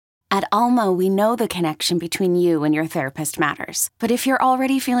At Alma, we know the connection between you and your therapist matters. But if you're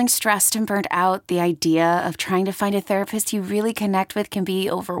already feeling stressed and burnt out, the idea of trying to find a therapist you really connect with can be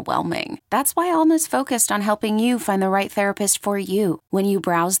overwhelming. That's why Alma's focused on helping you find the right therapist for you. When you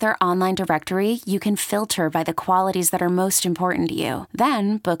browse their online directory, you can filter by the qualities that are most important to you.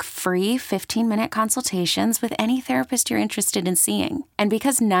 Then book free 15-minute consultations with any therapist you're interested in seeing. And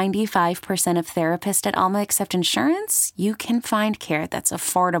because 95% of therapists at Alma accept insurance, you can find care that's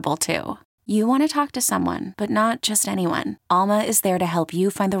affordable too. You want to talk to someone, but not just anyone. Alma is there to help you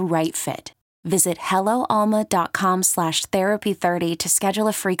find the right fit. Visit helloalma.com/therapy30 to schedule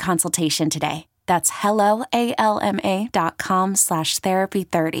a free consultation today. That's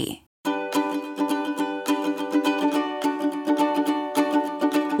helloalma.com/therapy30.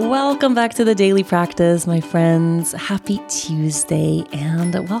 Welcome back to the Daily Practice, my friends. Happy Tuesday,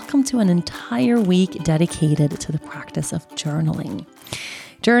 and welcome to an entire week dedicated to the practice of journaling.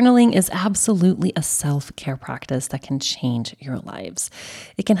 Journaling is absolutely a self-care practice that can change your lives.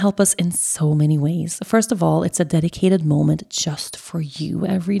 It can help us in so many ways. First of all, it's a dedicated moment just for you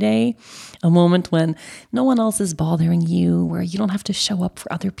every day. A moment when no one else is bothering you, where you don't have to show up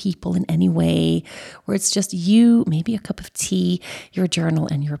for other people in any way, where it's just you, maybe a cup of tea, your journal,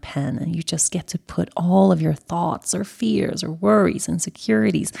 and your pen, and you just get to put all of your thoughts or fears or worries,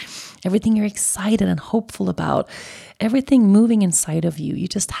 insecurities, everything you're excited and hopeful about, everything moving inside of you. You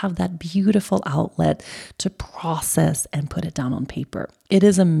just have that beautiful outlet to process and put it down on paper. It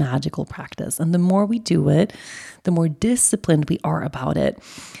is a magical practice. And the more we do it, the more disciplined we are about it,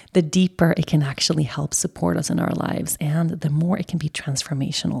 the deeper it can actually help support us in our lives. And the more it can be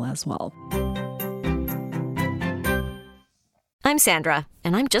transformational as well. I'm Sandra,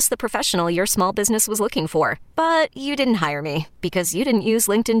 and I'm just the professional your small business was looking for. But you didn't hire me because you didn't use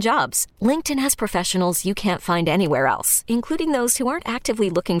LinkedIn Jobs. LinkedIn has professionals you can't find anywhere else, including those who aren't actively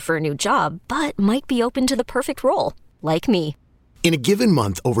looking for a new job, but might be open to the perfect role, like me. In a given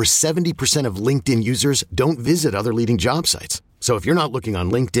month, over 70% of LinkedIn users don't visit other leading job sites. So if you're not looking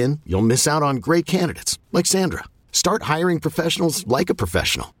on LinkedIn, you'll miss out on great candidates like Sandra. Start hiring professionals like a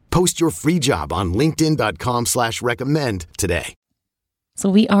professional. Post your free job on linkedin.com/recommend today. So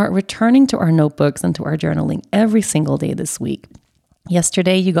we are returning to our notebooks and to our journaling every single day this week.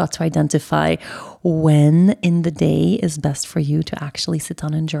 Yesterday, you got to identify when in the day is best for you to actually sit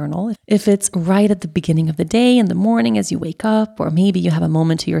down and journal. If it's right at the beginning of the day, in the morning as you wake up, or maybe you have a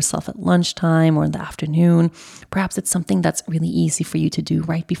moment to yourself at lunchtime or in the afternoon, perhaps it's something that's really easy for you to do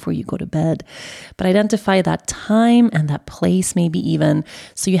right before you go to bed. But identify that time and that place maybe even,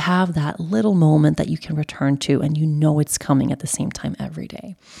 so you have that little moment that you can return to and you know it's coming at the same time every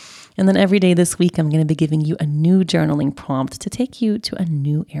day. And then every day this week, I'm going to be giving you a new journaling prompt to take you to a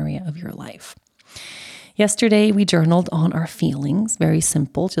new area of your life. Yesterday, we journaled on our feelings, very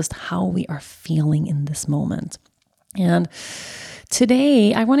simple, just how we are feeling in this moment. And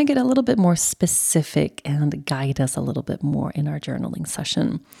today, I want to get a little bit more specific and guide us a little bit more in our journaling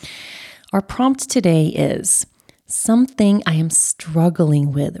session. Our prompt today is, something I am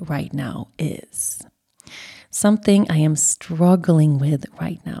struggling with right now is. Something I am struggling with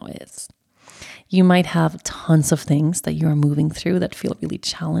right now is. You might have tons of things that you are moving through that feel really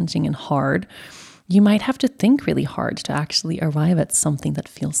challenging and hard. You might have to think really hard to actually arrive at something that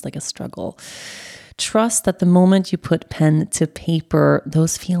feels like a struggle. Trust that the moment you put pen to paper,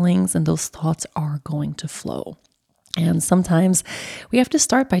 those feelings and those thoughts are going to flow. And sometimes we have to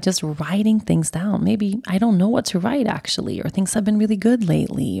start by just writing things down. Maybe I don't know what to write actually, or things have been really good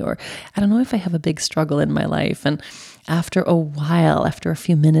lately, or I don't know if I have a big struggle in my life. And after a while, after a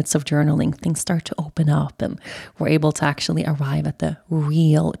few minutes of journaling, things start to open up and we're able to actually arrive at the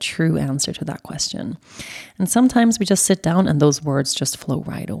real, true answer to that question. And sometimes we just sit down and those words just flow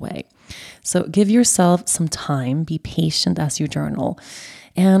right away. So give yourself some time, be patient as you journal,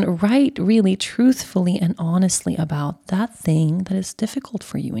 and write really truthfully and honestly about that thing that is difficult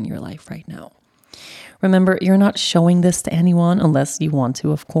for you in your life right now. Remember, you're not showing this to anyone unless you want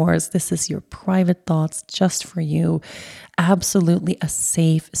to, of course. This is your private thoughts just for you. Absolutely a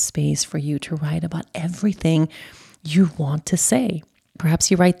safe space for you to write about everything you want to say.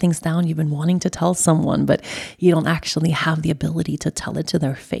 Perhaps you write things down you've been wanting to tell someone, but you don't actually have the ability to tell it to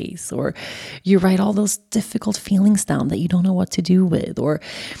their face. Or you write all those difficult feelings down that you don't know what to do with. Or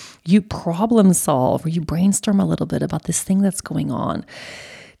you problem solve, or you brainstorm a little bit about this thing that's going on.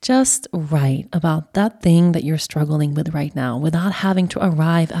 Just write about that thing that you're struggling with right now without having to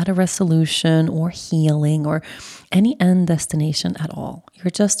arrive at a resolution or healing or any end destination at all. You're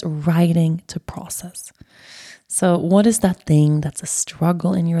just writing to process. So what is that thing that's a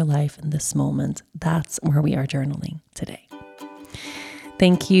struggle in your life in this moment? That's where we are journaling today.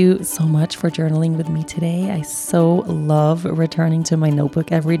 Thank you so much for journaling with me today. I so love returning to my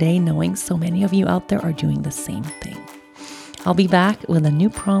notebook every day, knowing so many of you out there are doing the same thing. I'll be back with a new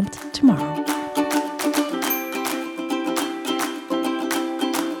prompt tomorrow.